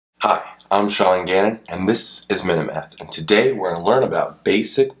Hi, I'm Sean Gannon, and this is Minimath, and today we're going to learn about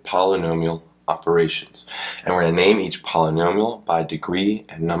basic polynomial operations, and we're going to name each polynomial by degree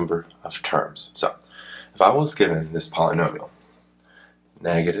and number of terms. So, if I was given this polynomial,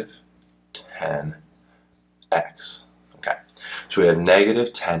 negative 10x, okay, so we have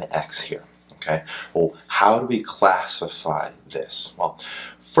negative 10x here, okay. Well, how do we classify this? Well,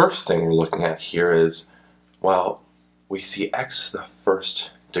 first thing we're looking at here is, well, we see x to the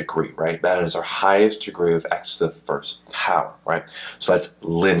first degree, right? That is our highest degree of x to the first power, right? So that's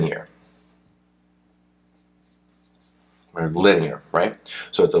linear. We're linear, right?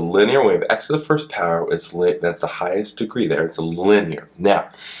 So it's a linear. We have x to the first power. That's the highest degree there. It's a linear. Now,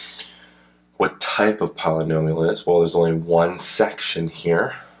 what type of polynomial is? Well, there's only one section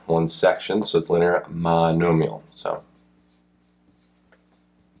here. One section, so it's linear monomial. So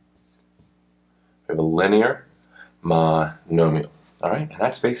we have a linear monomial. All right, and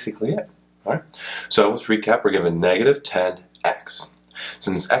that's basically it. All right, so let's recap. We're given negative 10x.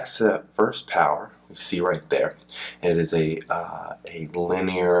 Since x to the first power, we see right there, it is a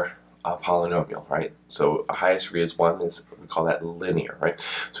linear polynomial, right? So the highest degree is 1, we call that linear, right?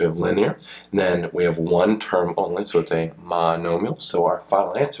 So we have linear, and then we have one term only, so it's a monomial. So our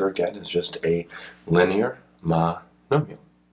final answer, again, is just a linear monomial.